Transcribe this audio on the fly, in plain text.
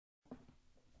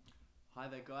Hi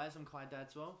there guys, I'm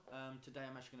Dadswell. Today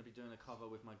I'm actually going to be doing a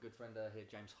cover with my good friend here,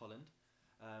 James Holland.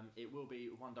 It will be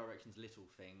One Direction's Little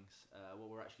Things. What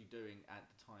we're actually doing at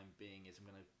the time being is I'm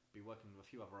going to be working with a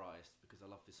few other artists because I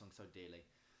love this song so dearly.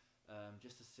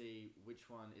 Just to see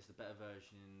which one is the better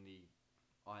version in the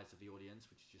eyes of the audience,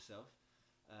 which is yourself.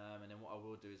 And then what I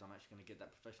will do is I'm actually going to get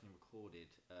that professionally recorded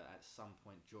at some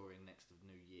point during next of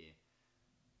New Year.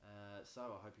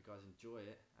 So I hope you guys enjoy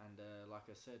it, and like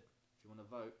I said, if you want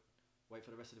to vote, wait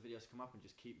for the rest of the videos to come up and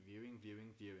just keep viewing.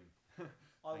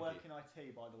 I work in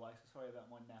IT, by the way, so sorry about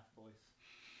my naff voice.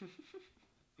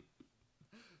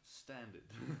 Standard.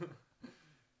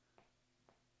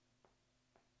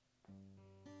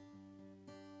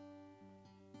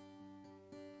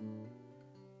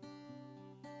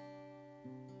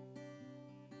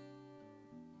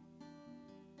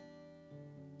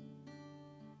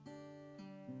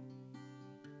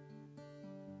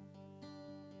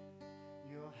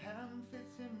 Your hand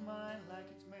fits in mine like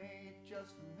it's made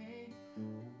just for me.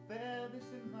 Bear this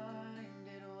in mind,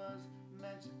 it was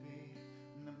meant to be.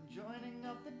 And I'm joining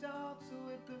up the dots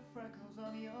with the freckles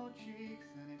on your cheeks,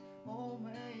 and it all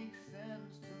makes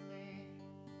sense to me.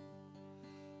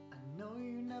 I know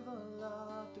you never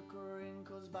loved the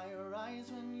crinkles by your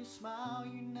eyes when you smile.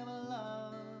 You never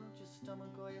loved your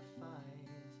stomach or your thighs,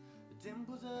 the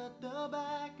dimples at the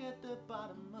back, at the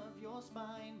bottom of your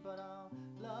spine. But I'll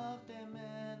love them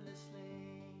endlessly.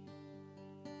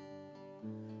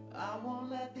 I won't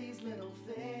let these little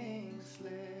things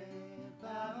slip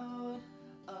out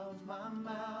of my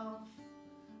mouth.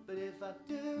 But if I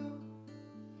do,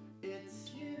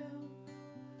 it's you,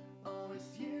 oh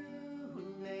it's you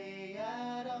they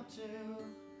add up to.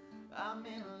 I'm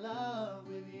in love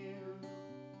with you.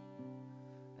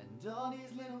 And all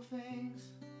these little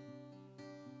things.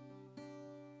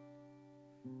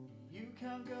 You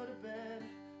can't go to bed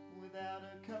without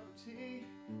a cup of tea.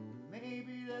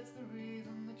 Maybe that's the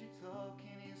reason that you talk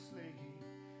in your sleep.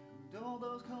 And all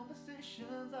those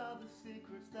conversations are the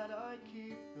secrets that I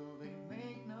keep, though they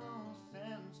make no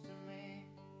sense to me.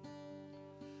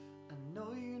 I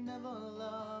know you never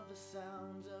loved the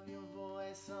sounds of your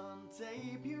voice on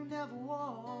tape. You never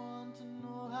want to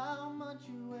know how much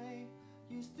you weigh.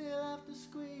 You still have to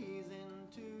squeeze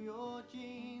into your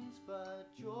jeans, but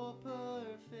you're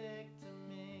perfect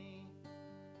to me.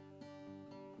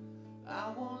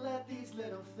 I won't let these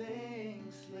little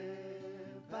things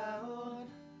slip out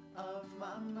of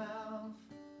my mouth.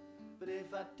 But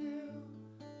if I do,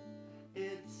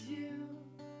 it's you,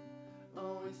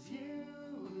 oh it's you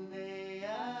they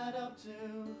add up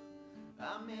to.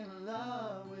 I'm in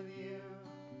love with you.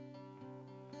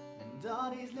 And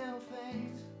all these little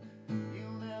things.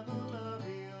 You'll never love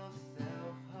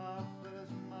yourself half as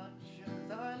much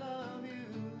as I love you.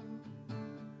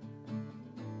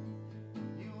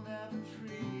 You'll never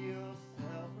treat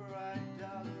yourself right,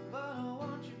 darling, but I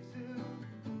want you to.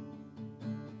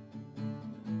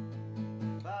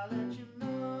 If I let you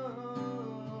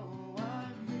know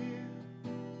I'm here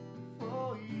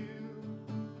for you,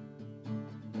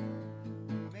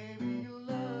 maybe you'll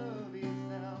love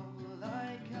yourself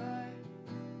like I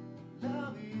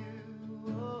love you.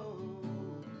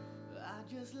 I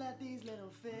just let these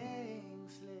little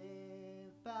things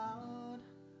slip out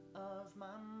of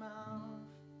my mouth.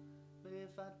 But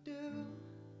if I do,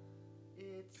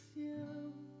 it's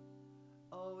you,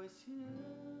 oh it's you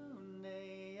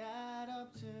they add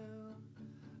up to.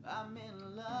 I'm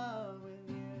in love with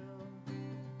you.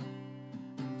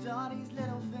 And all these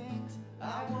little things,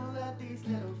 I won't let these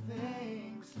little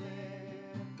things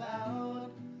slip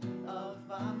out of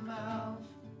my mouth.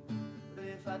 But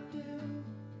if I do,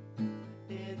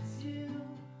 it's you,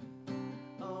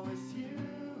 oh it's you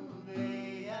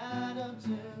they add up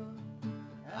to.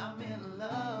 I'm in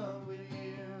love with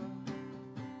you.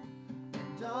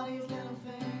 And all these little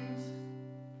things.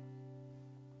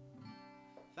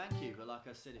 Thank you, but like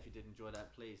I said, if you did enjoy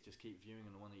that, please just keep viewing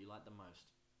on the one that you like the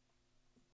most.